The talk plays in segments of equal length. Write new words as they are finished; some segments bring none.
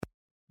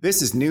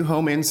This is New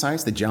Home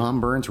Insights, the John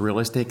Burns Real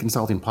Estate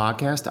Consulting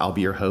Podcast. I'll be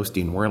your host,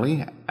 Dean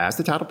Worley. As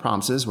the title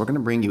promises, we're going to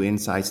bring you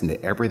insights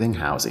into everything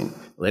housing,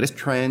 latest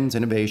trends,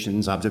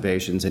 innovations,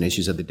 observations, and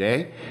issues of the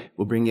day.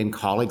 We'll bring in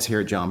colleagues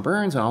here at John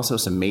Burns and also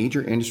some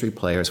major industry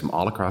players from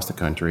all across the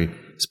country.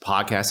 This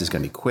podcast is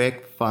going to be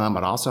quick, fun,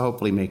 but also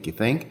hopefully make you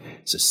think.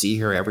 So see you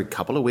here every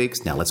couple of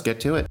weeks. Now let's get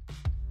to it.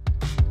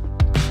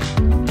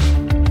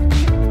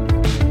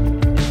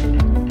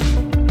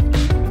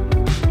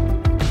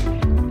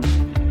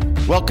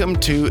 Welcome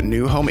to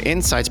New Home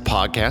Insights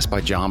podcast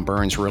by John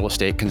Burns Real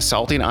Estate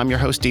Consulting. I'm your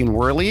host, Dean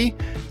Worley.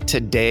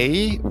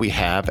 Today, we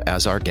have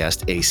as our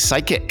guest a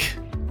psychic.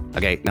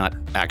 Okay, not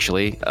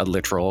actually a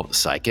literal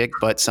psychic,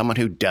 but someone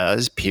who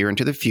does peer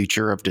into the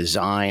future of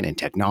design and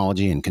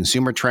technology and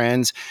consumer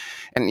trends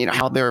and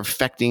how they're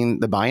affecting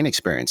the buying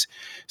experience.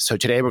 So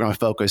today we're going to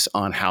focus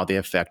on how they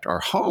affect our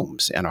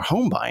homes and our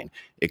home buying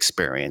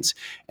experience.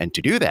 And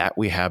to do that,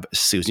 we have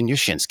Susan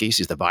Yashinsky.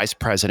 She's the Vice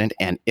President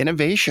and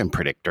Innovation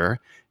Predictor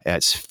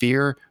at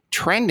Sphere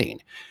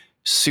Trending.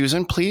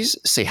 Susan, please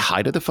say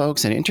hi to the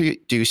folks and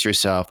introduce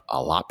yourself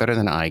a lot better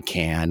than I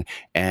can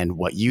and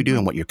what you do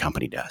and what your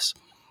company does.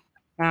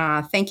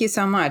 Thank you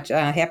so much.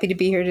 Happy to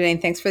be here today,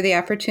 and thanks for the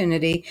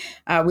opportunity.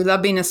 We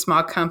love being a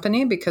small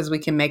company because we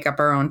can make up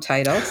our own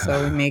titles,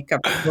 so we make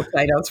up the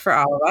titles for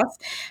all of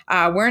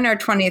us. We're in our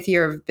 20th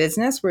year of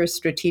business. We're a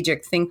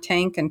strategic think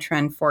tank and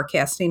trend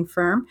forecasting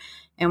firm,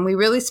 and we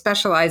really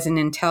specialize in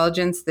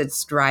intelligence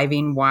that's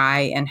driving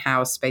why and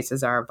how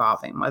spaces are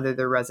evolving, whether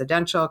they're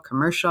residential,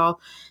 commercial,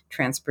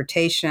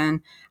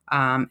 transportation,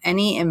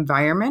 any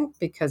environment,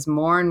 because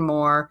more and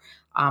more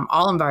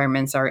all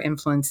environments are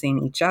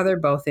influencing each other,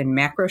 both in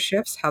macro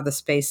shifts, how the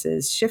space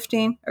is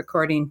shifting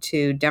according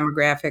to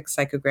demographic,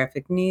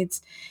 psychographic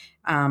needs,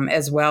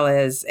 as well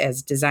as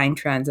design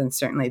trends, and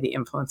certainly the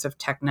influence of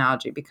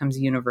technology becomes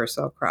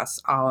universal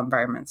across all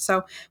environments.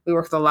 So we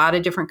work with a lot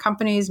of different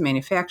companies,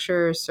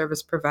 manufacturers,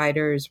 service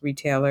providers,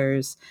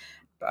 retailers,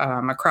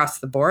 across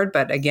the board.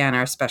 But again,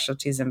 our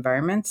specialty is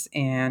environments,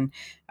 and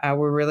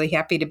we're really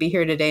happy to be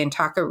here today and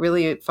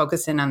really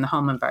focus in on the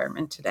home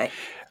environment today.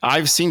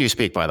 I've seen you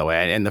speak, by the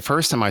way, and the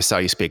first time I saw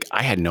you speak,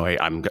 I had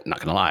I'm not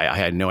going to lie, I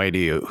had no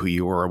idea who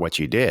you were or what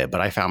you did,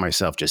 but I found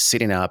myself just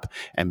sitting up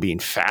and being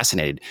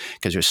fascinated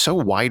because you're so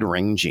wide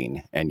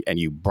ranging and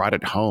you brought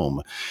it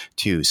home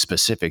to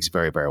specifics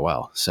very, very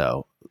well.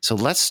 So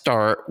let's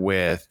start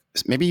with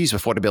maybe use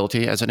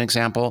affordability as an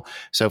example.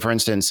 So for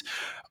instance,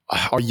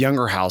 are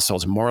younger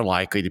households more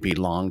likely to be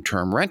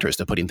long-term renters?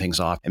 They're putting things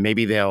off, and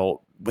maybe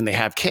when they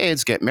have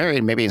kids, get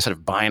married, maybe instead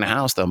of buying a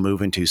house, they'll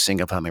move into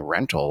single-family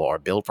rental or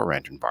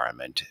build-for-rent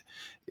environment.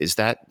 Is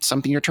that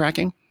something you're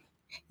tracking?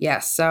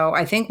 Yes. So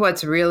I think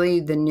what's really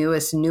the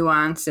newest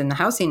nuance in the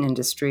housing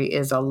industry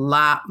is a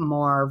lot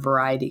more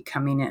variety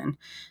coming in.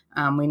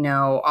 We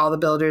know all the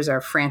builders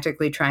are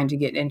frantically trying to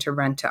get into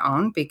rent to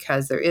own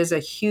because there is a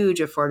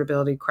huge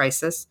affordability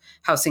crisis,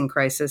 housing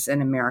crisis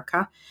in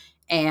America.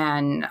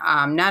 And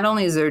not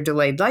only is there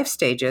delayed life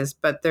stages,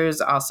 but there's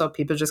also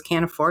people just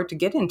can't afford to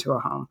get into a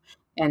home.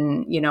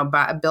 And,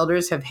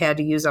 builders have had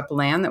to use up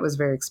land that was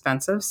very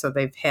expensive. So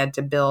they've had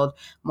to build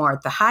more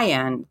at the high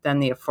end than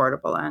the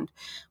affordable end.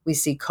 We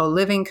see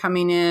co-living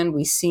coming in.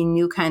 We see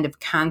new kind of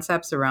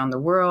concepts around the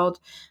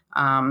world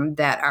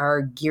that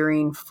are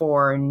gearing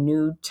for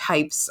new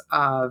types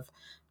of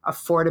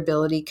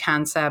affordability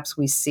concepts.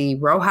 We see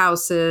row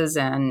houses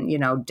and,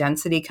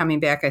 density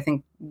coming back. I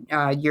think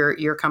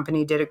your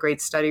company did a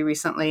great study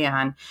recently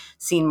on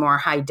seeing more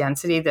high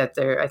density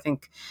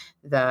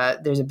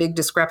there's a big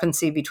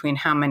discrepancy between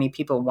how many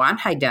people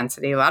want high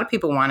density. A lot of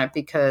people want it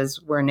because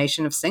we're a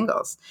nation of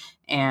singles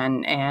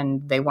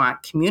and they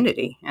want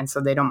community. And so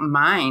they don't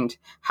mind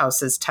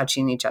houses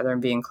touching each other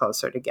and being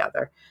closer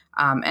together.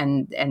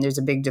 And there's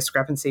a big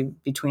discrepancy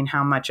between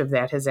how much of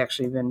that has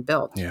actually been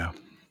built. Yeah.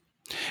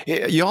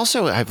 You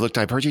also I've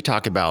heard you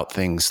talk about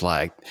things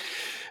like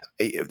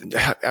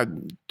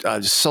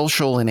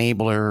social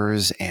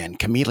enablers and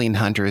chameleon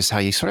hunters, how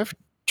you sort of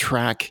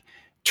track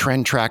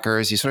trend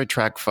trackers, you sort of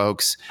track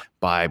folks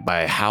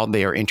by how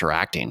they are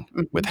interacting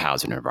with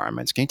housing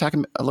environments. Can you talk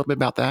a little bit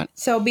about that?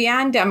 So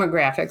beyond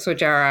demographics,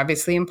 which are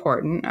obviously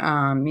important,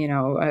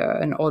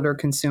 an older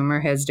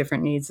consumer has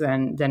different needs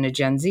than a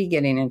Gen Z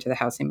getting into the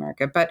housing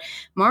market. But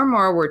more and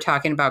more, we're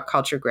talking about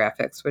culture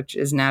graphics, which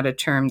is not a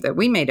term that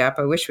we made up.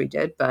 I wish we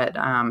did, but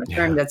a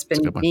term that's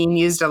been being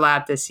used a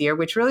lot this year,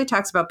 which really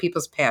talks about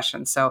people's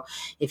passion. So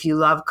if you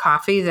love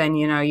coffee, then,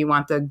 you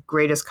want the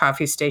greatest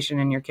coffee station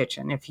in your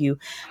kitchen. If you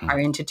are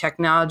into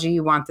technology,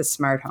 you want the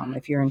smart home.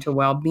 If you're into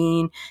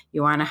well-being,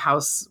 you want a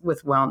house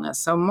with wellness.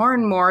 So more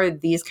and more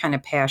these kind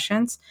of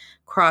passions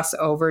cross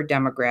over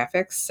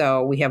demographics.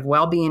 So we have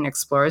well-being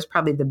explorers,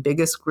 probably the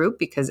biggest group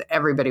because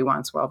everybody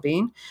wants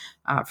well-being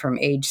from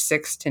age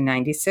 6 to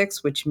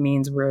 96, which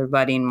means we're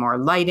letting more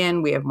light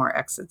in. We have more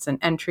exits and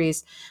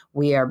entries.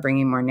 We are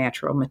bringing more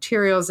natural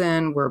materials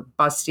in. We're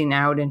busting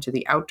out into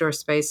the outdoor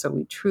space. So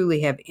we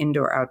truly have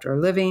indoor-outdoor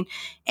living.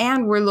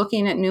 And we're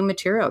looking at new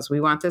materials. We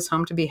want this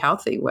home to be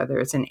healthy, whether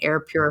it's an air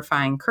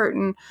purifying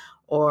curtain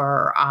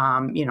or,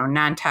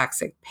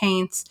 non-toxic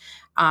paints.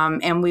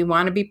 And we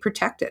want to be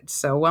protected.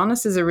 So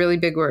wellness is a really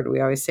big word. We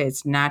always say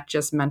it's not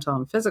just mental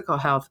and physical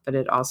health, but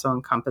it also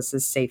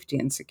encompasses safety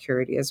and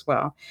security as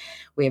well.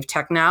 We have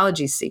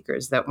technology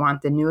seekers that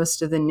want the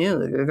newest of the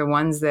new. They're the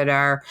ones that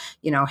are,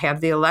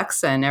 have the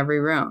Alexa in every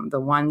room, the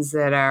ones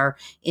that are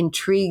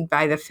intrigued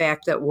by the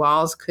fact that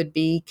walls could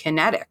be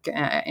kinetic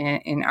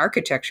in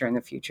architecture in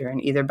the future.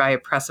 And either by a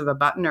press of a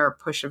button or a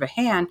push of a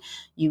hand,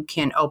 you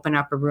can open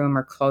up a room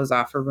or close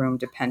off a room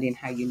depending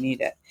how you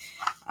need it.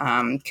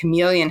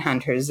 Chameleon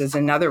hunters is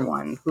another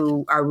one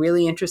who are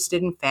really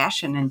interested in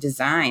fashion and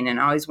design and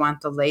always want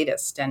the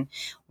latest and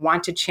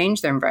want to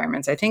change their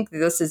environments. I think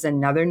this is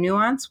another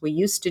nuance. We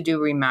used to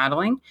do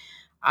remodeling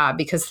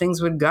because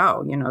things would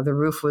go, the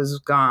roof was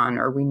gone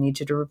or we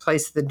needed to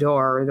replace the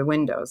door or the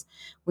windows.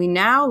 We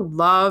now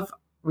love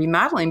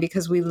remodeling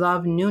because we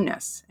love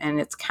newness.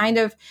 And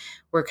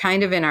we're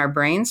kind of in our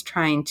brains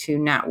trying to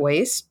not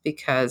waste,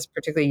 because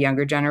particularly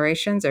younger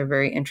generations are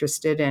very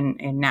interested in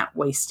not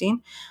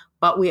wasting.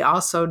 But we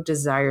also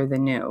desire the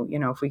new.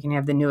 If we can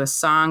have the newest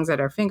songs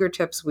at our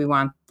fingertips, we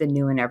want the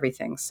new in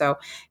everything. So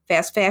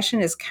fast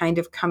fashion is kind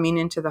of coming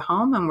into the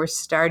home, and we're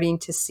starting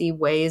to see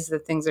ways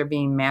that things are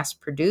being mass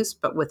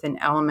produced, but with an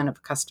element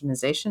of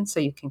customization. So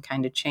you can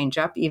kind of change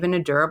up, even a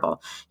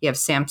durable. You have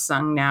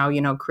Samsung now,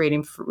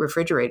 creating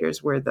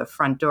refrigerators where the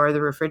front door of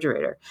the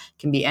refrigerator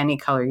can be any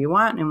color you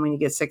want. And when you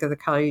get sick of the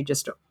color, you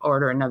just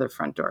order another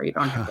front door. You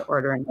don't have to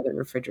order another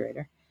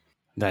refrigerator.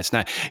 That's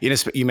not,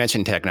 you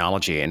mentioned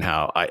technology and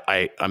how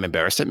I'm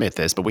embarrassed to admit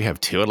this, but we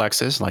have two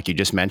Alexas, like you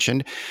just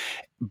mentioned,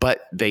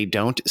 but they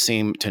don't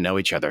seem to know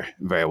each other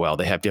very well.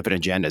 They have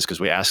different agendas because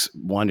we ask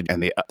one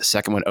and the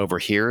second one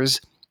overhears,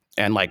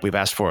 and like we've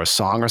asked for a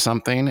song or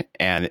something,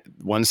 and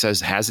one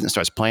says has it and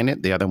starts playing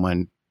it. The other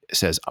one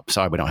says, I'm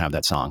sorry, we don't have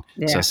that song.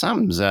 Yeah. So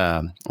something's,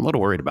 I'm a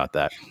little worried about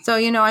that. So,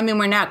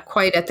 we're not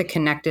quite at the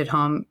connected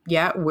home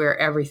yet where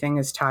everything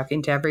is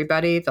talking to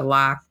everybody, the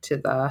lock to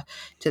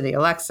the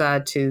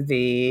Alexa, to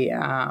the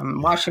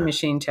washing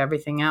machine, to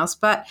everything else.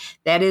 But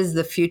that is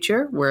the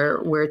future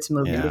where it's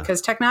moving,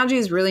 because technology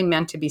is really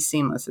meant to be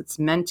seamless. It's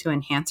meant to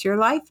enhance your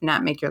life,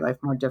 not make your life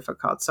more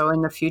difficult. So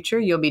in the future,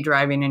 you'll be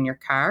driving in your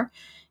car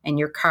and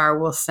your car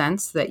will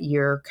sense that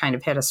you're kind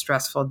of had a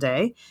stressful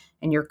day,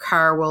 and your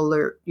car will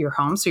alert your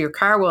home. So your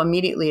car will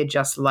immediately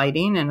adjust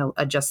lighting and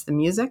adjust the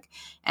music,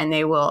 and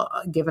they will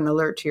give an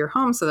alert to your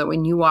home so that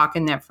when you walk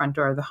in that front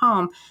door of the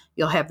home,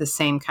 you'll have the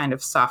same kind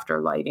of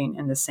softer lighting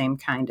and the same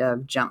kind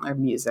of gentler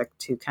music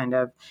to kind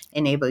of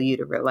enable you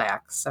to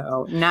relax.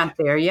 So not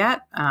there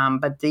yet,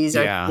 but these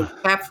are the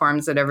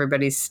platforms that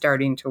everybody's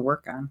starting to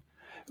work on.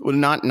 Well,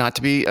 not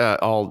to be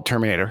all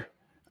Terminator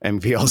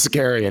and feel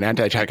scary and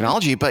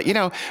anti-technology. But,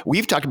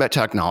 we've talked about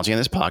technology in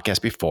this podcast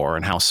before,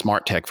 and how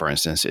smart tech, for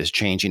instance, is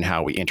changing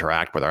how we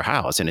interact with our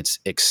house. And it's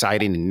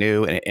exciting and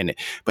new.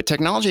 But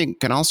technology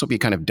can also be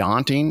kind of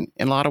daunting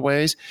in a lot of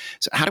ways.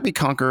 So how do we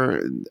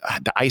conquer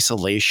the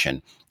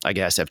isolation, I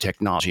guess, of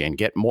technology and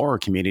get more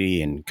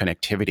community and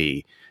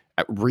connectivity,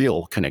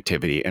 real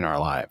connectivity in our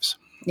lives?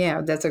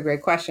 Yeah, that's a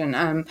great question.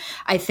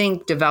 I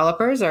think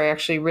developers are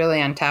actually really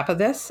on top of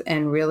this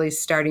and really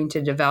starting to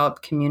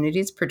develop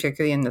communities,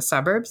 particularly in the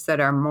suburbs,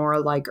 that are more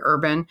like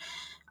urban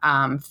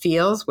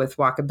feels, with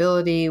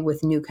walkability,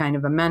 with new kind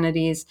of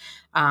amenities.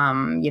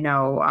 Serenbe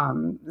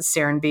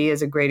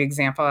is a great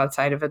example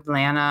outside of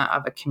Atlanta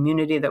of a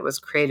community that was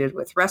created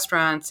with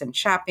restaurants and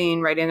shopping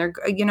right in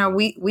there.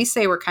 We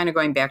say we're kind of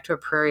going back to a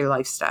prairie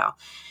lifestyle.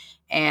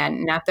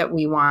 And not that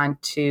we want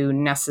to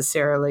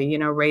necessarily,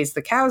 raise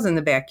the cows in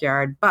the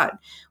backyard, but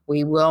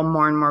we will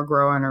more and more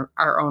grow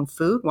our own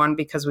food. One,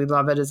 because we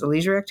love it as a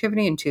leisure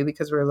activity, and two,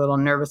 because we're a little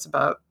nervous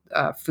about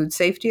food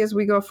safety as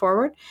we go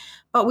forward.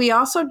 But we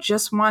also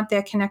just want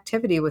that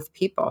connectivity with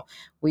people.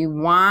 We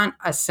want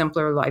a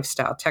simpler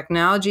lifestyle.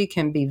 Technology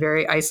can be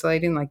very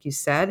isolating, like you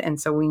said, and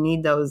so we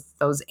need those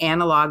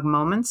analog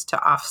moments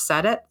to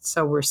offset it.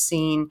 So we're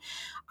seeing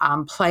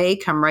play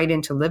come right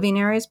into living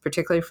areas,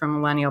 particularly for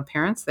millennial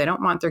parents. They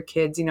don't want their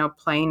kids,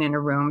 playing in a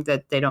room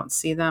that they don't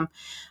see them.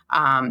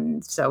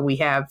 So we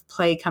have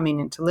play coming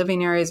into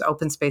living areas.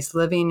 Open space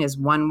living is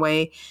one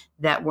way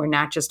that we're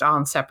not just all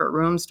in separate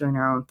rooms doing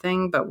our own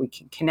thing, but we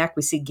can connect.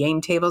 We see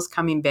game tables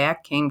coming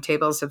back. Game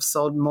tables have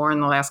sold more in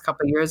the last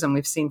couple of years than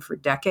we've seen for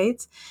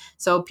decades.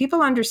 So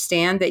people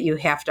understand that you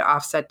have to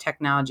offset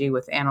technology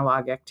with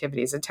analog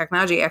activities. And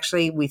technology,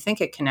 actually, we think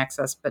it connects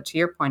us, but to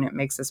your point, it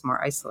makes us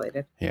more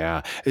isolated.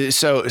 Yeah.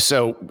 So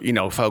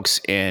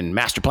folks in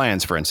master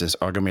plans, for instance,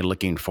 are going to be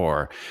looking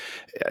for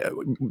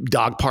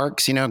dog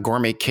parks,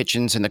 gourmet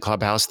kitchens in the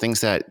clubhouse,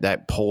 things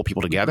that pull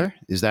people together.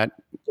 Is that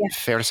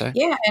fair to say?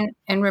 Yeah.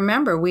 And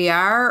remember, we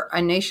are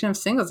a nation of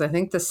singles. I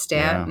think the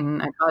stat,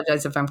 and I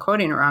apologize if I'm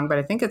quoting it wrong, but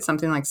I think it's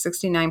something like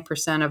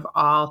 69% of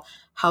all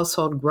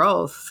household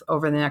growth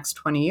over the next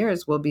 20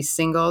 years will be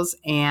singles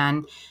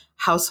and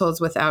households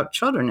without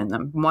children in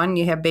them. One,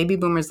 you have baby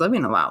boomers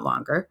living a lot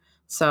longer.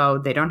 So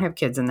they don't have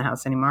kids in the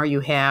house anymore.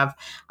 You have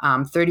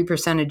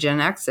 30% of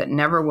Gen X that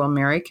never will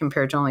marry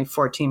compared to only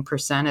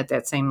 14% at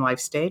that same life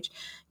stage.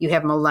 You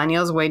have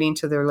millennials waiting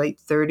to their late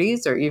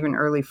 30s or even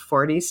early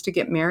 40s to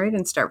get married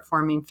and start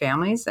forming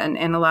families. And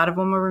a lot of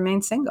them will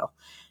remain single.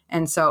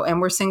 And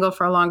we're single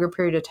for a longer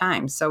period of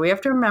time. So we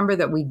have to remember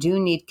that we do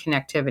need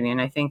connectivity.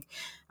 And I think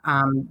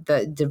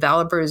the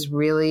developers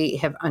really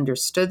have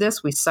understood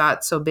this. We saw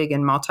it so big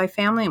in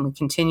multifamily, and we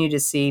continue to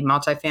see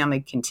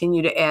multifamily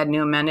continue to add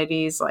new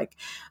amenities like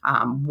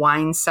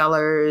wine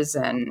cellars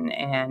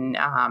and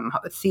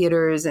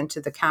theaters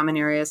into the common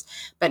areas.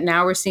 But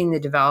now we're seeing the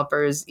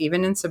developers,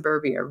 even in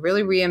suburbia,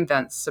 really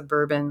reinvent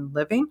suburban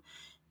living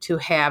to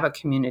have a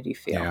community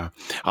feel. Yeah.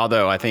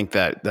 Although I think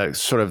that the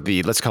sort of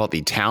let's call it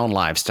the town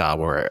lifestyle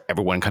where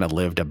everyone kind of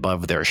lived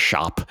above their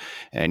shop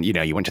and,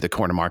 you went to the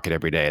corner market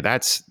every day.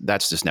 That's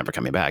just never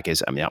coming back.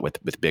 Not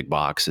with big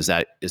box. Is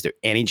there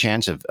any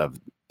chance of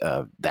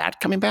that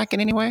coming back in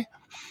any way?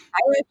 I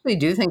actually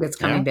do think it's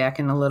coming back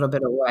in a little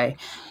bit of a way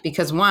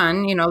because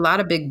one, a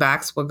lot of big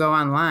box will go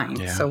online.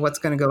 Yeah. So what's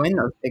going to go in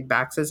those big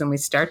boxes? And we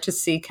start to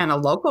see kind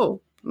of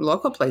local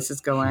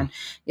places go in.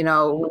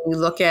 When we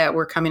look at,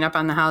 we're coming up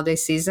on the holiday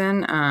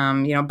season,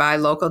 Buy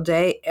Local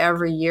Day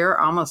every year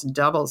almost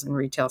doubles in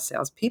retail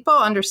sales. People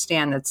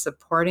understand that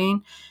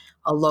supporting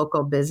a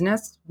local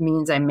business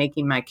means I'm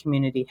making my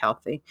community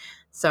healthy.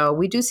 So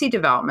we do see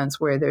developments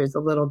where there's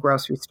a little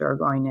grocery store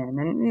going in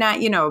and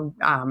not,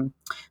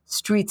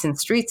 streets and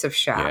streets of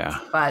shops,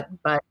 but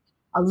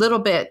a little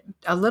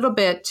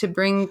bit to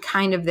bring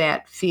kind of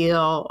that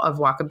feel of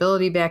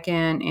walkability back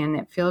in and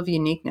that feel of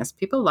uniqueness.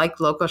 People like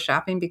local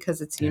shopping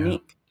because it's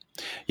unique.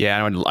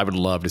 Yeah, I would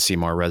love to see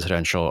more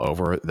residential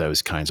over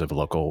those kinds of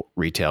local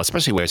retail,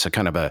 especially where it's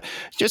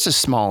just a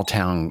small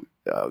town,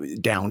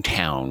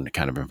 downtown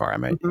kind of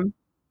environment. Mm-hmm.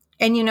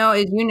 And,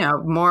 as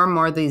more and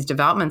more of these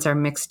developments are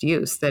mixed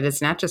use, that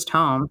it's not just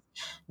home.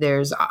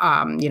 There's,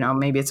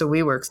 maybe it's a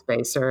WeWork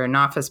space or an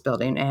office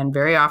building. And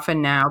very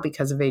often now,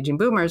 because of aging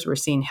boomers, we're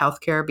seeing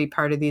healthcare be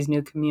part of these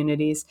new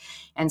communities.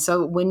 And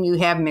so when you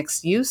have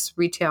mixed use,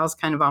 retail is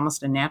kind of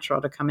almost a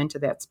natural to come into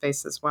that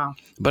space as well.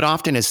 But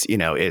often it's a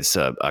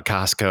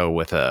Costco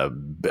with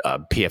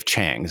a P.F.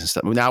 Chang's and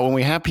stuff. Now, when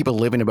we have people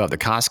living above the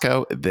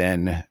Costco,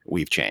 then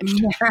we've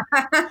changed.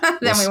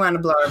 Then we want to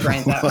blow our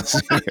brains out.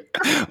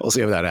 We'll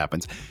see if that happens.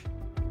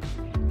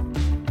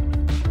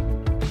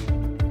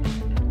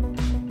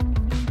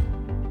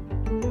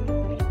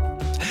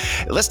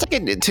 Let's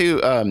take it to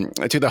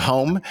the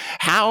home.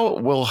 How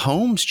will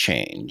homes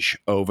change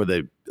over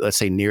the, let's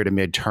say, near to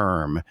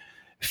midterm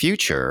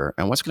future?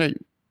 And what's going to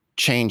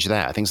change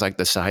that? Things like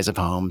the size of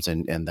homes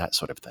and that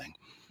sort of thing.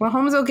 Well,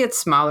 homes will get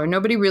smaller.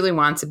 Nobody really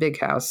wants a big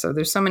house. So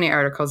there's so many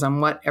articles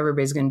on what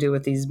everybody's going to do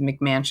with these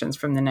McMansions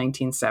from the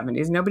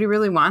 1970s. Nobody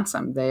really wants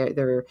them.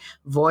 They're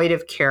void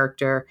of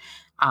character.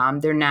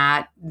 They're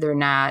not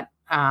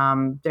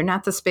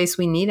the space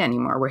we need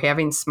anymore. We're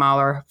having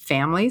smaller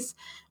families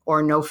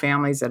or no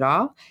families at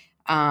all.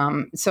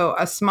 So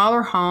a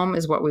smaller home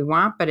is what we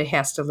want, but it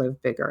has to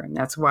live bigger. And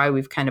that's why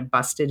we've kind of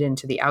busted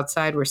into the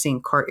outside. We're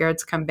seeing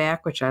courtyards come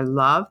back, which I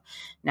love.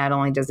 Not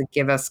only does it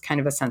give us kind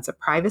of a sense of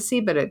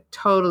privacy, but it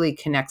totally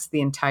connects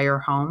the entire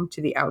home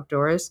to the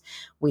outdoors.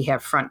 We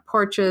have front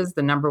porches,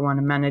 the number one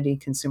amenity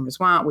consumers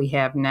want. We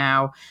have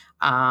now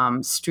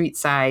street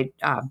side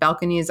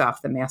balconies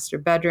off the master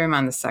bedroom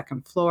on the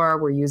second floor.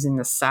 We're using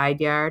the side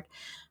yard.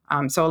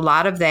 So a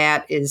lot of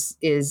that is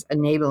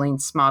enabling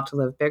small to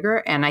live bigger.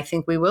 And I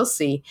think we will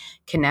see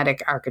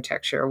kinetic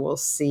architecture. We'll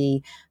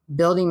see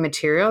building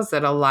materials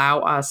that allow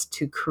us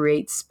to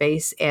create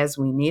space as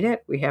we need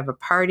it. We have a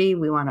party.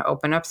 We want to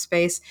open up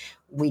space.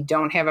 We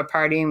don't have a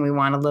party and we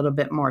want a little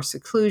bit more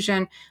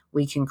seclusion.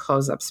 We can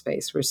close up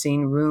space. We're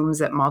seeing rooms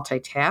that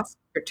multitask,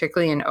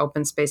 particularly in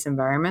open space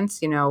environments.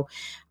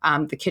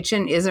 The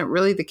kitchen isn't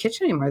really the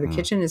kitchen anymore. The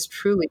kitchen is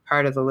truly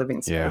part of the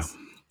living space.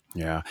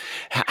 Yeah.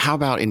 How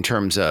about in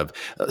terms of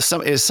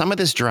some of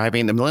this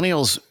driving? The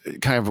millennials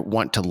kind of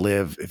want to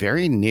live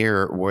very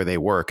near where they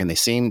work, and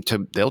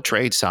they'll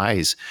trade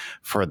size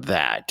for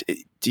that.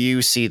 Do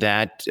you see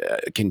that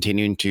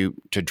continuing to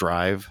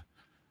drive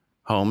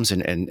homes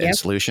and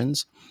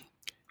solutions?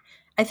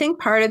 I think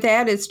part of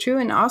that is true,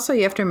 and also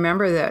you have to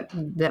remember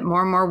that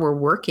more and more we're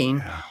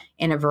working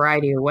in a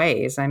variety of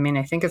ways. I mean,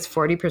 I think it's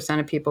 40%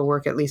 of people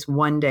work at least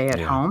one day at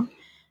home.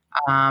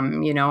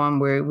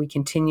 And we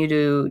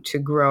continue to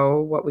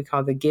grow what we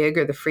call the gig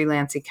or the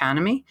freelance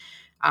economy,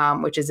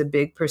 which is a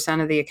big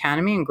percent of the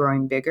economy and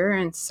growing bigger.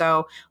 And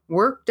so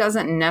work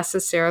doesn't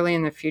necessarily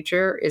in the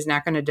future is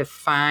not going to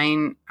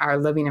define our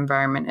living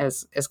environment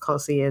as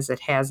closely as it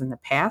has in the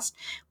past,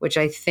 which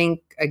I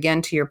think,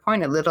 again, to your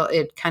point,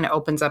 it kind of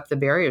opens up the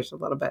barriers a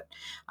little bit.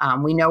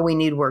 We know we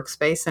need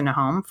workspace in a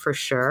home for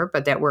sure,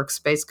 but that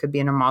workspace could be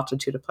in a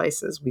multitude of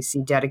places. We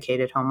see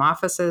dedicated home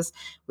offices.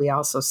 We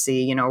also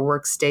see, a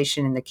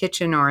workstation in the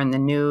kitchen or in the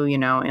new,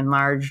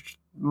 enlarged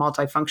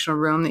multifunctional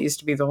room that used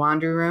to be the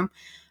laundry room.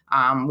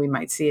 We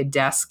might see a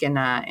desk in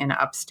an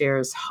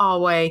upstairs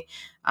hallway.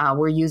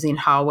 We're using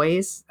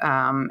hallways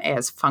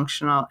as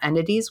functional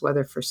entities,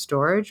 whether for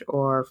storage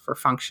or for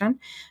function.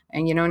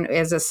 And,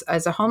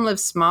 as a home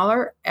lives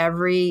smaller,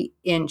 every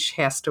inch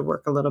has to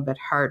work a little bit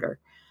harder.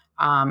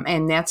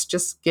 And that's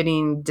just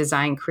getting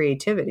design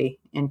creativity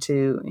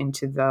into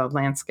the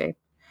landscape.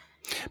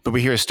 But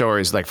we hear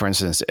stories like, for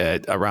instance,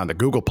 around the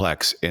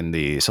Googleplex in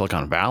the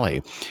Silicon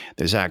Valley,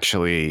 there's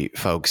actually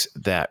folks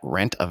that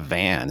rent a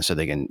van so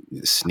they can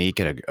sneak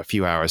in a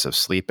few hours of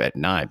sleep at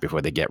night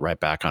before they get right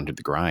back onto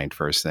the grind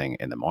first thing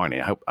in the morning.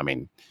 Yeah,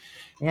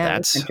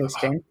 that's That's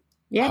interesting.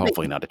 Yeah,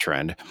 hopefully not a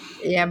trend.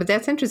 Yeah, but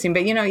that's interesting.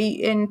 But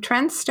and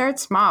trends start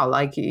small.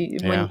 Like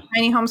when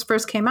tiny homes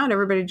first came out,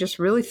 everybody just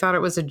really thought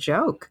it was a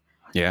joke.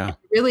 Yeah. It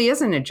really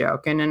isn't a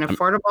joke. And an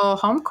affordable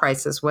home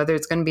crisis, whether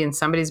it's going to be in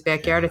somebody's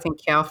backyard, I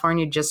think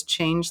California just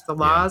changed the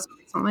laws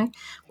recently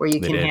where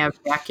you can have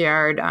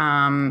backyard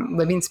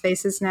living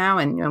spaces now.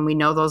 And we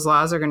know those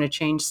laws are going to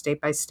change state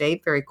by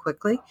state very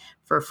quickly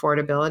for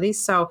affordability.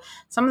 So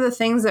some of the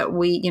things that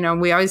we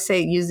always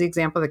say, use the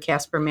example of the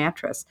Casper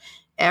mattress.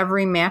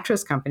 Every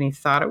mattress company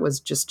thought it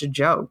was just a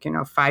joke.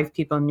 5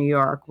 people in New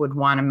York would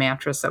want a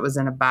mattress that was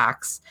in a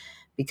box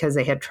because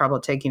they had trouble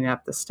taking it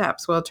up the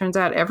steps. Well, it turns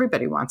out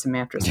everybody wants a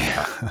mattress.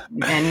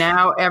 And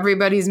now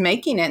everybody's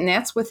making it. And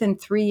that's within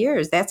 3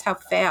 years. That's how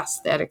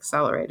fast that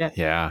accelerated.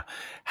 Yeah.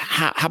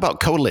 How about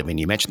co-living?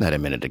 You mentioned that a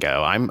minute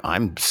ago.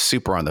 I'm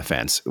super on the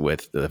fence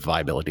with the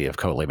viability of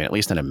co-living, at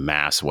least in a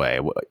mass way.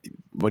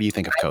 What do you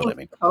think of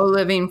co-living?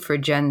 Co-living for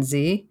Gen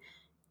Z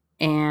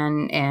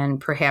and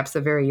perhaps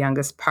the very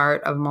youngest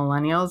part of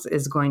millennials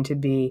is going to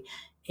be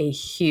a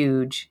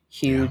huge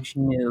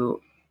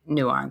new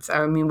nuance.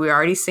 I mean, we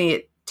already see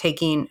it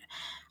taking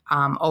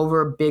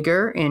over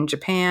bigger in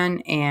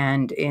Japan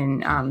and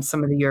in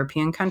some of the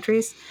European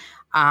countries.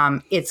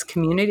 It's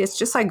community. It's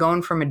just like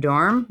going from a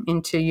dorm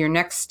into your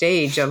next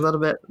stage, a little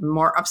bit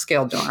more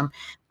upscale dorm.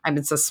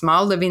 It's a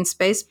small living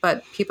space,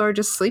 but people are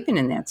just sleeping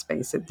in that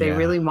space. They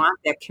really want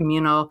that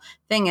communal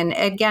thing. And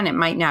again, it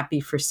might not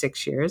be for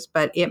 6 years,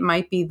 but it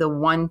might be the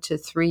 1 to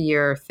 3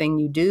 year thing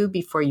you do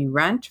before you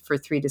rent for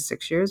 3 to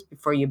 6 years,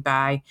 before you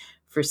buy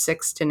for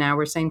 6 to now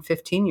we're saying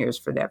 15 years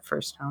for that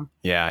first home.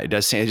 Yeah, it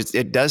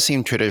does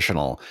seem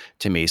traditional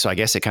to me. So I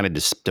guess it kind of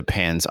just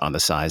depends on the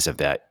size of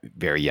that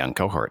very young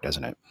cohort,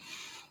 doesn't it?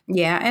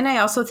 Yeah. And I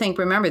also think,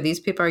 remember, these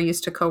people are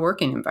used to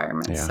co-working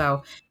environments. Yeah.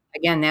 So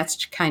again,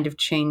 that's kind of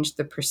changed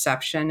the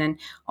perception, and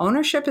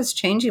ownership is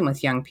changing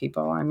with young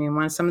people. I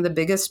mean, some of the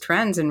biggest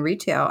trends in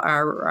retail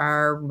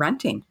are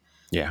renting.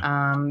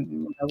 Yeah.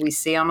 We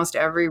see almost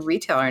every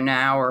retailer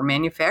now or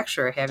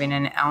manufacturer having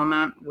an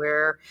element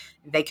where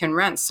they can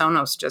rent.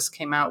 Sonos just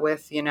came out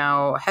with,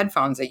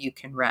 headphones that you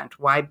can rent.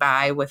 Why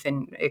buy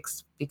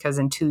because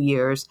in 2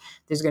 years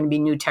there's going to be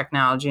new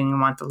technology and you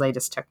want the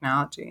latest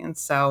technology. And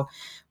so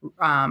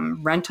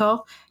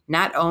rental,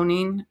 not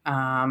owning,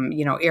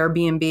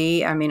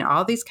 Airbnb. I mean,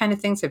 all these kind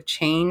of things have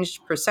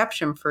changed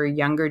perception for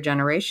younger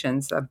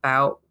generations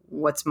about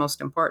what's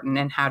most important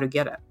and how to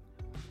get it.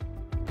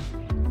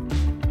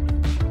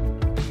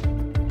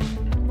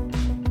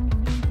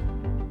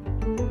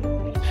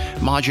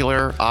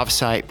 Modular,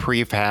 offsite,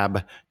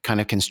 prefab kind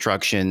of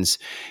constructions.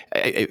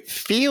 It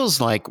feels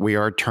like we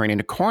are turning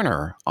a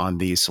corner on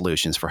these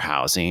solutions for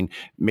housing,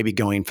 maybe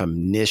going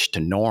from niche to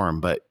norm.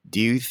 But do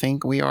you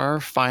think we are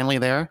finally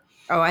there?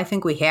 Oh, I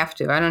think we have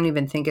to. I don't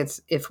even think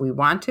it's if we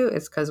want to,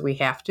 it's because we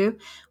have to.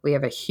 We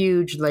have a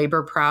huge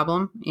labor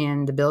problem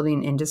in the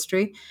building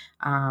industry.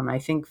 I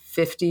think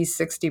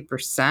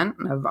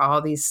 50-60% of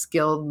all these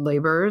skilled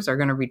laborers are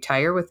going to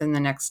retire within the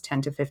next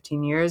 10 to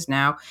 15 years.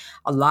 Now,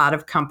 a lot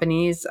of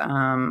companies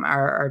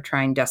are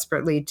trying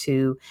desperately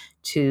to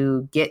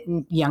get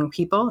young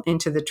people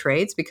into the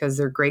trades because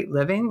they're great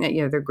living,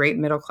 they're great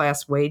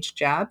middle-class wage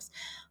jobs.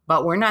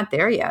 But we're not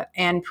there yet.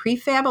 And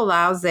prefab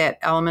allows that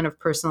element of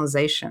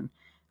personalization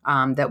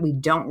that we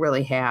don't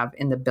really have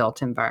in the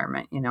built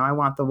environment. I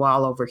want the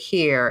wall over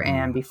here,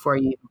 and before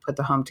you put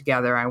the home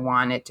together, I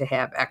want it to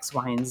have X,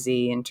 Y, and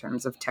Z in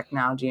terms of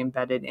technology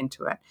embedded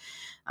into it.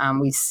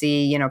 We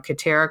see,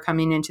 Katerra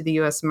coming into the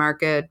U.S.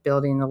 market,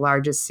 building the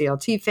largest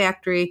CLT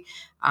factory,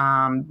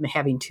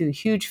 having 2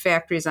 huge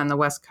factories on the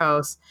West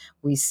Coast.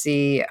 We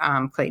see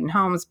Clayton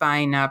Homes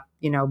buying up,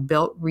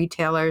 built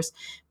retailers.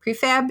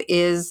 Prefab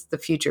is the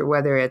future,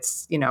 whether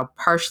it's,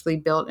 partially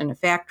built in a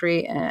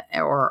factory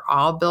or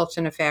all built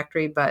in a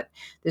factory, but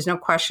there's no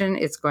question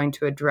it's going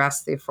to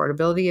address the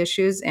affordability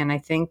issues. And I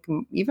think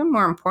even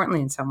more importantly,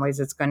 in some ways,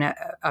 it's going to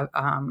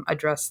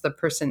address the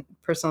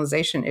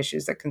personalization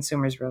issues that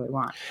consumers really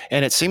want.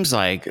 And it seems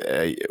like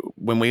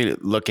when we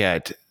look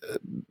at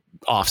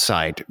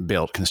offsite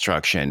built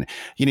construction,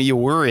 you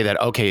worry that,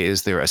 okay,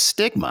 is there a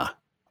stigma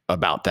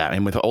about that?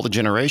 And with older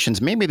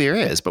generations, maybe there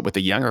is, but with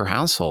the younger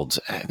households,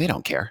 they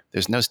don't care.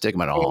 There's no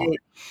stigma at all.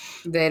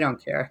 They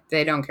don't care.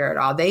 They don't care at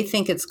all. They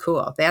think it's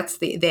cool. It's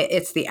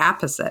the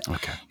opposite.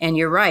 Okay. And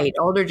you're right.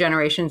 Older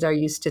generations are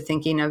used to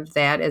thinking of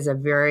that as a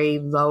very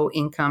low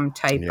income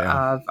type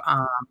of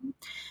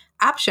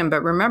option.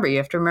 But remember, you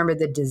have to remember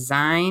the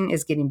design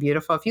is getting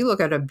beautiful. If you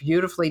look at a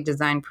beautifully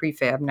designed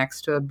prefab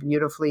next to a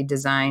beautifully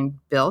designed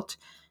built,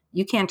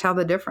 you can't tell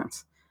the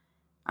difference.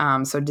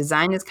 So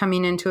design is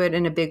coming into it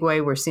in a big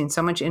way. We're seeing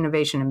so much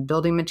innovation in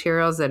building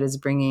materials that is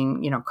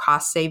bringing,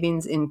 cost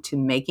savings into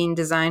making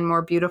design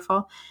more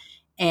beautiful.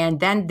 And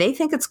then they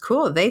think it's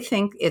cool. They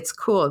think it's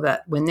cool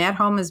that when that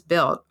home is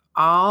built,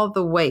 all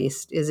the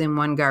waste is in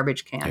one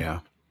garbage can. Yeah.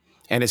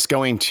 And it's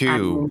going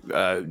to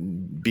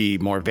be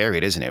more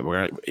varied, isn't it?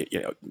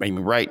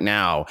 Right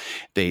now,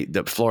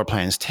 the floor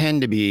plans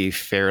tend to be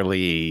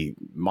fairly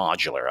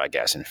modular, I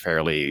guess, and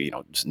fairly,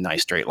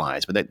 nice straight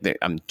lines. But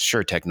I'm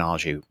sure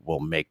technology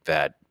will make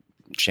that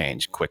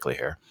change quickly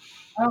here.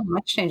 Oh,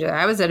 much change.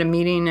 I was at a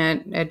meeting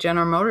at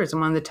General Motors,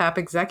 and one of the top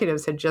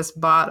executives had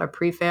just bought a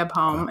prefab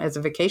home as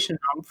a vacation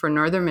home for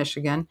Northern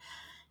Michigan,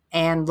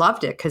 and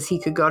loved it because he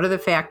could go to the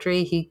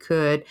factory. He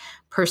could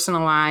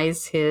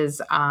personalize his,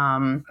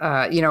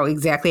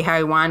 exactly how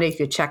he wanted. He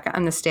could check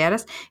on the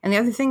status. And the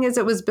other thing is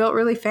it was built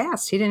really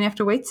fast. He didn't have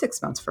to wait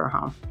 6 months for a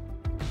home.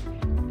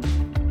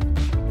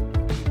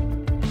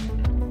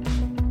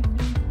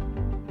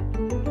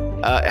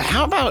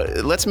 How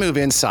about let's move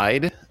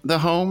inside the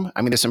home?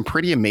 I mean, there's some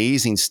pretty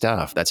amazing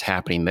stuff that's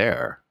happening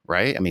there,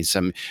 right? I mean,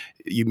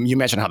 you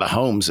mentioned how the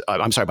homes,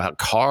 about how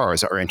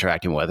cars are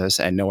interacting with us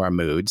and know our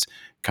moods,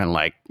 kind of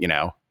like,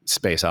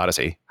 Space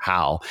Odyssey,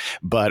 HAL.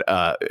 But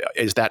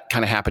is that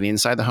kind of happening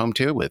inside the home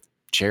too, with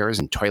chairs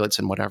and toilets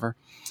and whatever?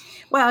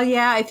 Well,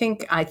 yeah, I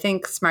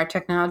think smart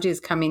technology is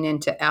coming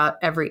into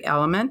every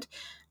element.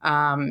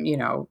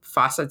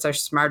 Faucets are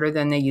smarter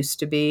than they used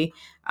to be.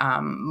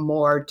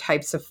 More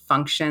types of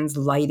functions,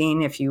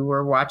 lighting. If you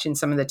were watching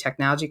some of the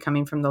technology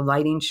coming from the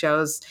lighting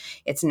shows,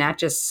 it's not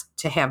just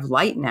to have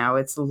light now,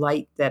 it's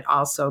light that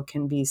also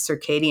can be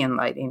circadian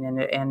lighting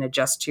and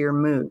adjust to your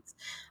moods.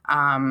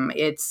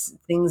 It's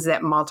things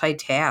that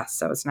multitask.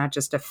 So it's not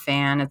just a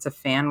fan, it's a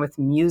fan with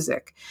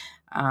music.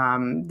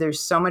 There's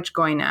so much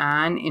going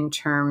on in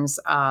terms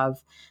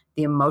of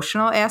the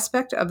emotional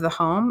aspect of the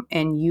home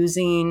and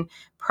using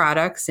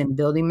products and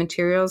building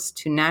materials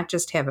to not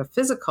just have a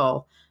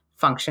physical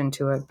function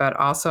to it, but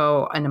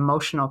also an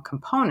emotional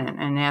component.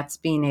 And that's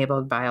being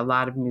enabled by a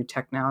lot of new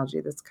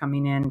technology that's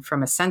coming in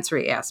from a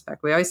sensory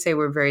aspect. We always say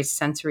we're very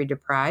sensory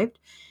deprived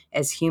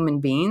as human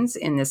beings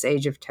in this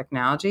age of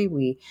technology.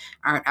 We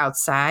aren't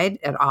outside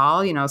at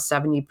all.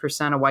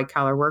 70% of white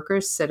collar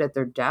workers sit at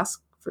their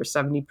desk for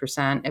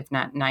 70%, if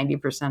not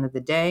 90% of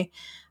the day.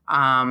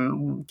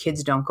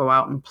 Kids don't go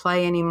out and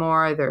play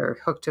anymore. They're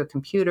hooked to a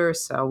computer,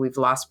 so we've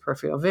lost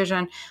peripheral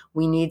vision.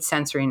 We need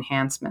sensory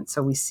enhancement.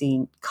 So we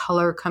see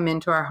color come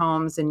into our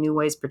homes in new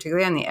ways,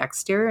 particularly on the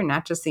exterior,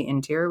 not just the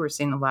interior. We're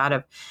seeing a lot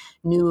of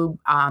new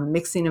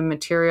mixing of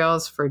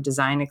materials for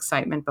design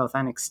excitement, both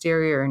on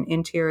exterior and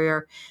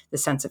interior. The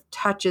sense of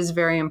touch is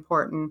very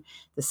important.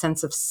 The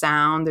sense of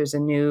sound. There's a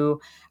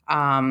new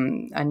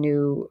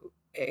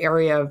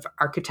area of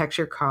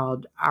architecture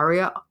called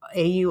AURAL.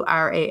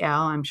 AURAL.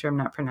 I'm sure I'm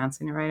not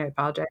pronouncing it right. I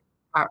apologize.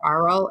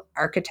 Aural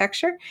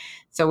architecture.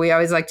 So we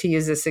always like to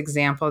use this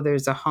example.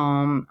 There's a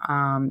home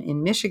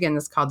in Michigan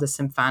that's called the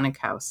Symphonic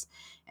House.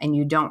 And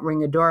you don't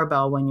ring a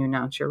doorbell when you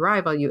announce your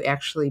arrival. You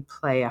actually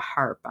play a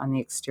harp on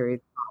the exterior of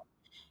the home.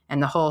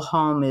 And the whole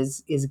home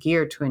is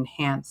geared to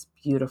enhance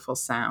beautiful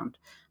sound,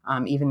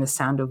 even the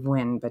sound of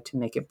wind, but to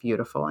make it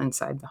beautiful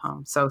inside the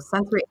home. So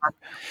sensory.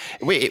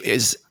 Wait,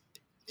 is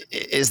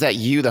that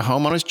you, the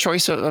homeowner's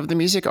choice of the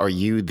music, or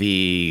you,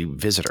 the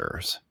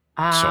visitor's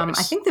choice?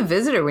 I think the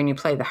visitor, when you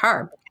play the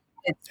harp,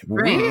 it's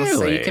strings, really?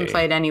 So you can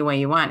play it any way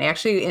you want.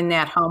 Actually, in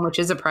that home, which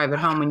is a private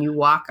home, when you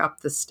walk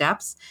up the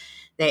steps,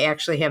 they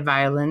actually have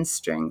violin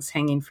strings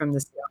hanging from the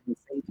ceiling.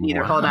 So you can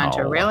either hold on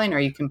to a railing or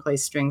you can play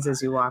strings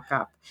as you walk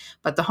up.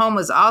 But the home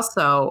was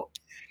also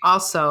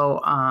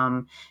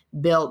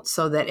built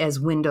so that as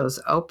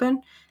windows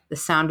open, the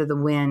sound of the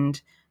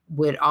wind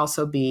would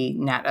also be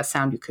not a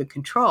sound you could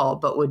control,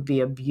 but would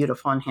be a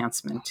beautiful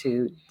enhancement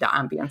to the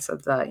ambience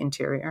of the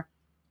interior.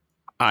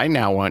 I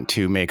now want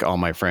to make all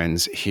my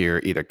friends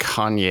hear either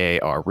Kanye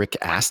or Rick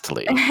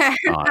Astley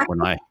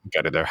when I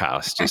go to their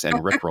house, and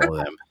rickroll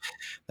them.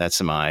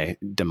 That's my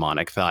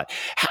demonic thought.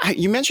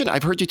 You mentioned,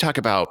 I've heard you talk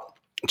about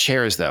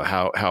chairs, though,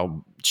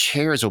 how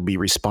chairs will be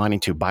responding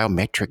to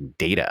biometric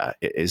data.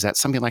 Is that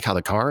something like how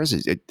the cars,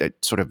 it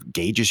sort of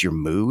gauges your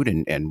mood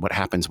and what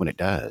happens when it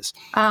does?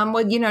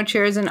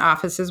 Chairs in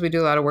offices, we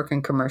do a lot of work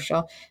in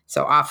commercial.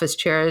 So office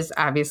chairs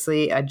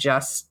obviously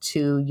adjust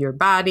to your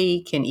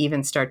body, can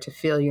even start to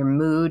feel your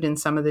mood in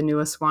some of the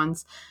newest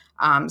ones.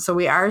 So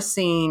we are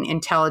seeing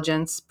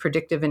intelligence,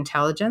 predictive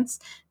intelligence.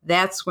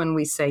 That's when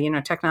we say,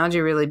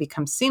 technology really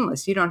becomes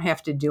seamless. You don't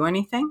have to do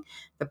anything.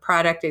 The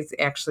product is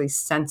actually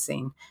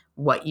sensing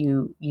what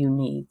you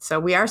need. So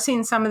we are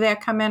seeing some of that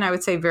come in, I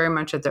would say very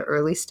much at the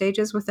early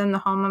stages within the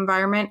home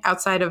environment,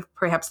 outside of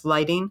perhaps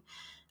lighting,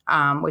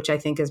 which I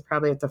think is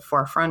probably at the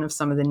forefront of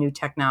some of the new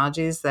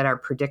technologies that are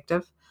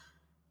predictive.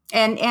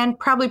 And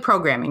probably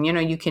programming.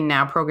 You can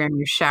now program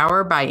your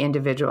shower by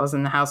individuals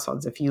in the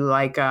households. If you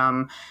like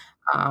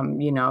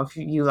If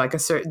you like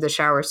the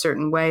shower a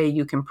certain way,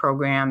 you can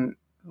program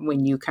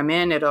when you come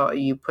in,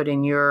 you put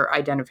in your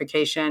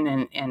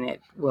identification and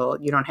it will,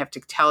 you don't have to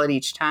tell it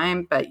each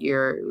time, but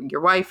your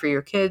wife or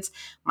your kids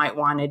might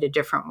want it a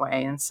different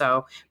way. And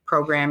so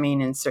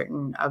programming in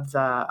certain of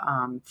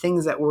the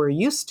things that we're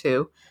used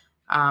to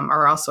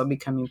are also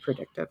becoming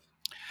predictive.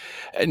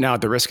 Now,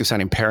 at the risk of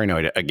sounding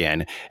paranoid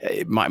again,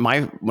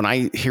 when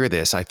I hear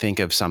this, I think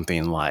of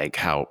something like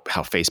how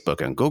Facebook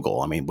and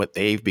Google, I mean, what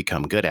they've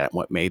become good at,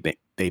 what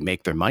they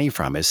make their money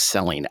from is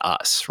selling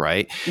us,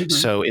 right? Mm-hmm.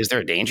 So is there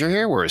a danger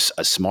here where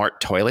a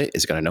smart toilet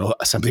is going to know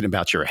something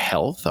about your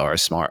health, or a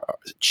smart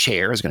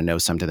chair is going to know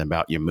something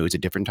about your moods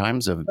at different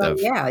times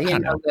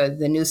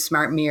the new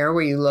smart mirror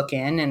where you look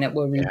in and it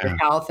will read your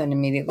health and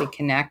immediately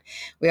connect.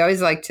 We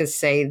always like to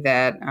say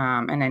that,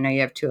 and I know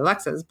you have two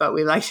Alexas, but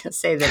we like to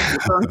say that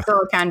people in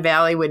Silicon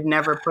Valley would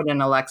never put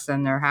an Alexa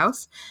in their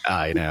house.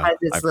 I know. Because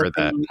it's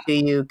listening to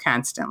you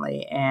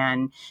constantly.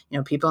 And,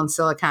 people in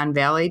Silicon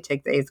Valley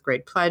take the 8th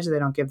grade pledge. They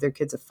don't give their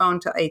kids a phone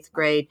till 8th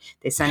grade.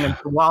 They send them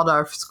to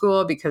Waldorf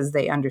school because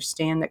they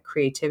understand that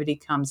creativity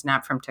comes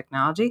not from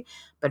technology,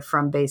 but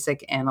from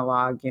basic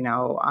analog,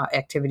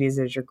 activities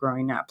as you're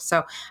growing up.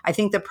 So I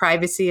think the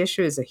privacy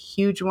issue is a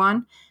huge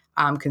one.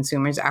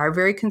 Consumers are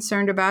very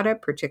concerned about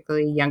it,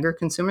 particularly younger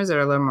consumers that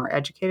are a little more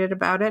educated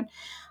about it.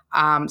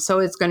 So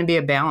it's going to be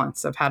a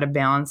balance of how to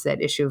balance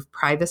that issue of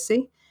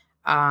privacy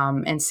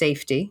and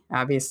safety,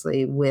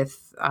 obviously,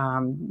 with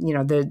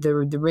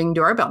the Ring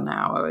doorbell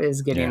now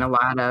is getting a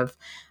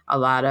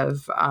lot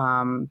of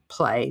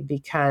play,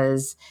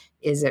 because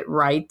is it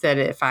right that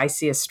if I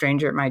see a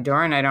stranger at my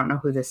door and I don't know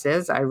who this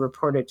is, I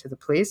report it to the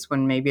police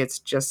when maybe it's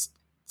just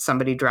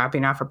somebody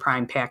dropping off a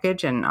Prime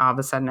package, and all of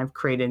a sudden I've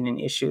created an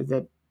issue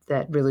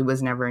that really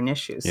was never an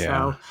issue. Yeah.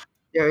 So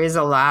there is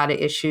a lot of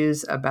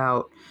issues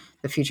about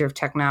the future of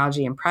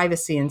technology and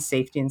privacy and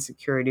safety and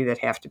security that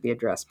have to be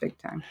addressed big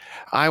time.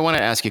 I want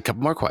to ask you a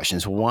couple more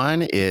questions.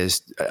 One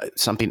is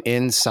something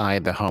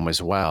inside the home as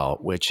well,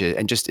 which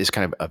is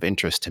kind of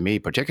interest to me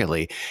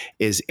particularly,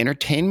 is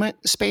entertainment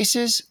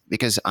spaces,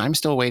 because I'm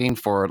still waiting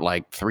for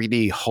like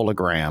 3D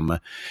hologram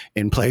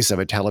in place of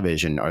a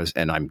television,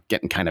 and I'm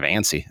getting kind of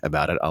antsy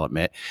about it, I'll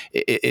admit.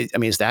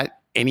 Is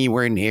that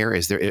anywhere near?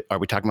 Are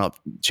we talking about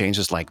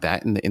changes like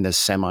that in the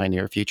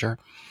semi-near future?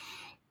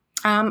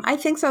 I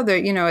think so.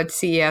 That, at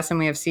CES, and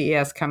we have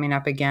CES coming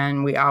up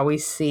again, we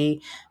always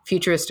see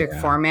futuristic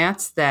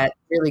formats that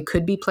really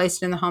could be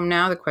placed in the home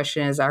now. The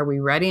question is, are we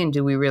ready, and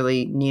do we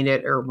really need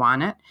it or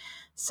want it?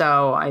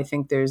 So I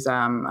think there's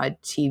a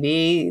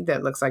TV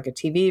that looks like a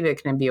TV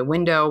that can be a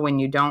window when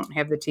you don't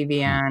have the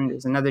TV on.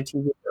 There's another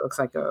TV that looks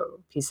like a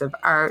piece of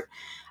art.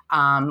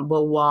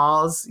 Will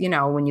walls,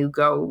 when you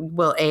go,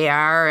 will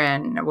AR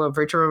and will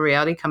virtual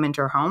reality come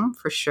into our home?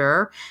 For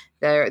sure.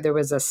 There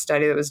was a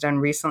study that was done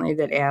recently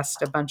that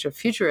asked a bunch of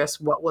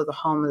futurists, what will the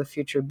home of the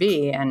future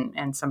be?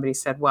 And somebody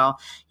said, well,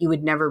 you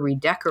would never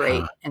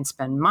redecorate and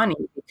spend money,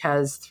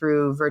 because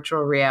through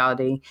virtual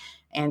reality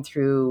and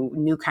through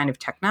new kind of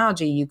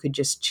technology, you could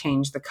just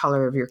change the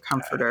color of your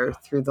comforter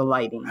through the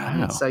lighting.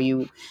 And so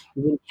you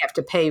wouldn't have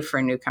to pay for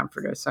a new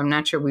comforter. So I'm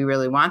not sure we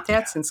really want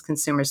that, since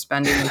consumer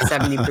spending is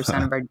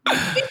 70% of our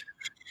GDP.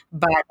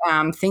 But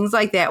things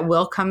like that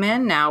will come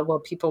in. Now, will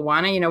people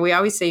want to? We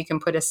always say you can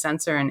put a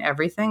sensor in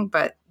everything,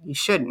 but you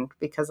shouldn't,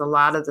 because a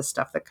lot of the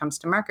stuff that comes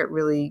to market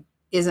really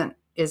isn't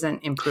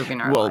improving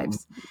our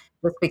lives.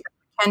 Just because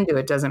we can do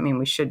it doesn't mean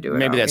we should do it.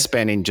 Maybe that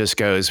spending just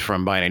goes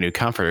from buying a new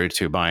comforter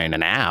to buying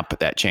an app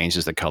that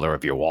changes the color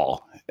of your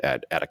wall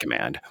at a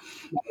command.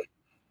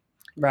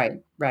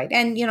 Right.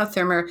 And,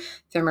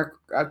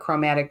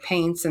 thermochromatic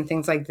paints and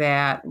things like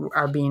that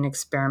are being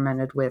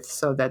experimented with,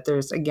 so that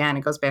there's, again,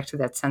 it goes back to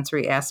that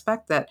sensory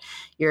aspect, that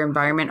your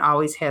environment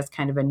always has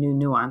kind of a new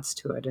nuance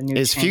to it.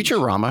 Is change.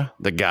 Futurama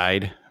the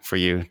guide for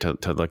you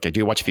to look at? Do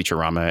you watch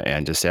Futurama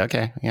and just say,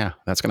 okay, yeah,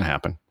 that's going to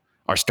happen?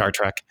 Or Star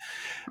Trek?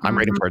 I'm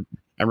ready for a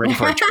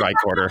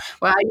tricorder.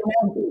 Well,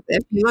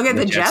 if you look at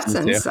the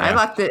Jetsons,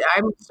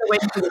 I'm still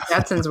waiting for the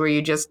Jetsons, where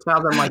you just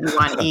tell them what you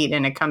want to eat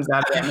and it comes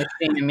out of that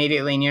machine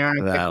immediately, and you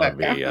don't have to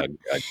cook it.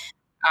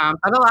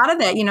 But a lot of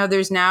that,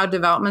 there's now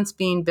developments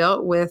being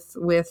built with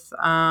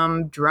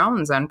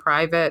drones on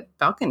private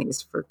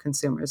balconies for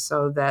consumers,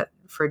 so that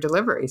for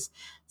deliveries.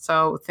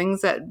 So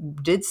things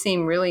that did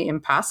seem really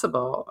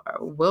impossible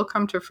will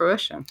come to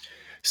fruition.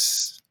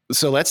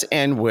 So let's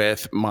end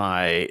with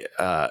my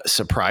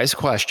surprise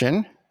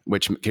question,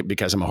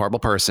 because I'm a horrible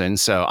person.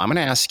 So I'm going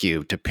to ask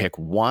you to pick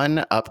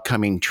one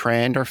upcoming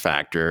trend or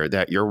factor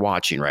that you're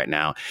watching right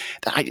now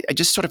that I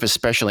just sort of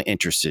especially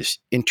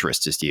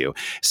interests you.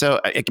 So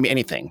it can be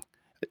anything,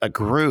 a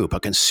group, a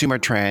consumer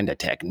trend, a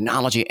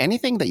technology,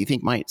 anything that you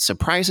think might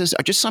surprise us,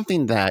 or just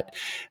something that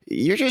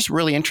you're just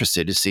really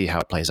interested to see how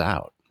it plays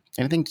out.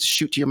 Anything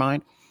shoot to your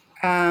mind?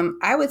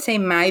 I would say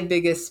my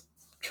biggest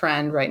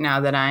trend right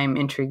now that I'm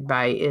intrigued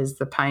by is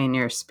the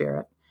pioneer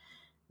spirit.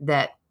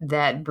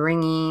 That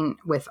bringing,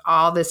 with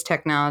all this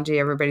technology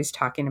everybody's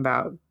talking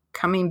about,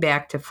 coming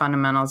back to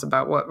fundamentals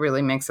about what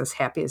really makes us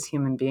happy as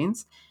human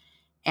beings,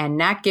 and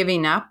not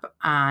giving up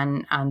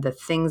on the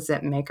things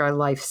that make our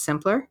life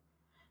simpler,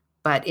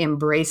 but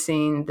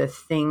embracing the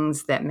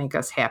things that make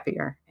us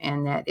happier.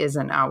 And that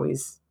isn't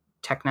always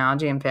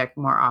technology. In fact,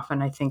 more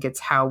often, I think it's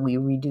how we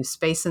reduce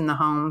space in the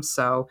home.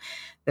 So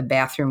the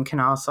bathroom can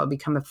also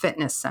become a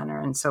fitness center.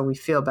 And so we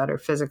feel better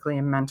physically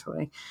and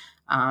mentally.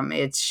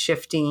 It's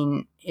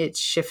shifting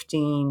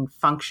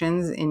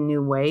functions in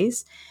new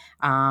ways.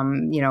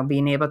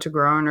 Being able to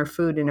grow our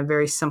food in a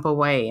very simple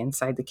way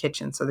inside the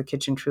kitchen. So the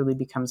kitchen truly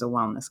becomes a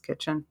wellness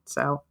kitchen.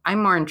 So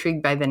I'm more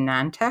intrigued by the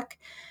non-tech.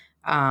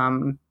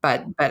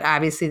 But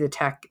obviously the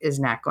tech is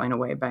not going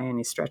away by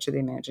any stretch of the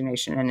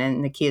imagination. And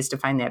then the key is to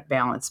find that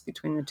balance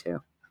between the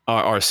two.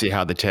 Or see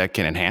how the tech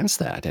can enhance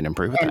that and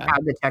improve that. And how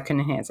the tech can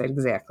enhance it,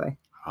 exactly.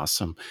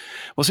 Awesome.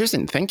 Well,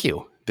 Susan, thank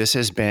you. This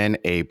has been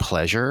a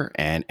pleasure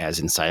and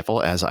as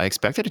insightful as I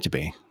expected it to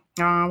be.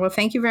 Well,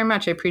 thank you very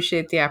much. I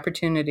appreciate the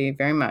opportunity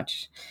very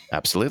much.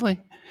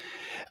 Absolutely.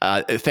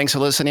 Thanks for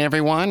listening,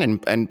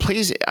 everyone. And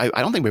please, I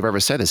don't think we've ever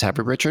said this, have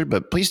we, Richard?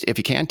 But please, if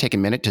you can, take a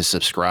minute to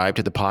subscribe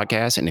to the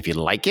podcast. And if you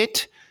like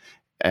it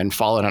and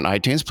follow it on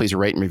iTunes, please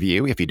rate and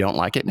review. If you don't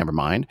like it, never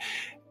mind.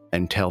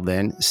 Until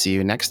then, see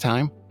you next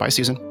time. Bye,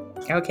 Susan.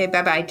 Okay,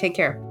 bye-bye. Take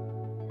care.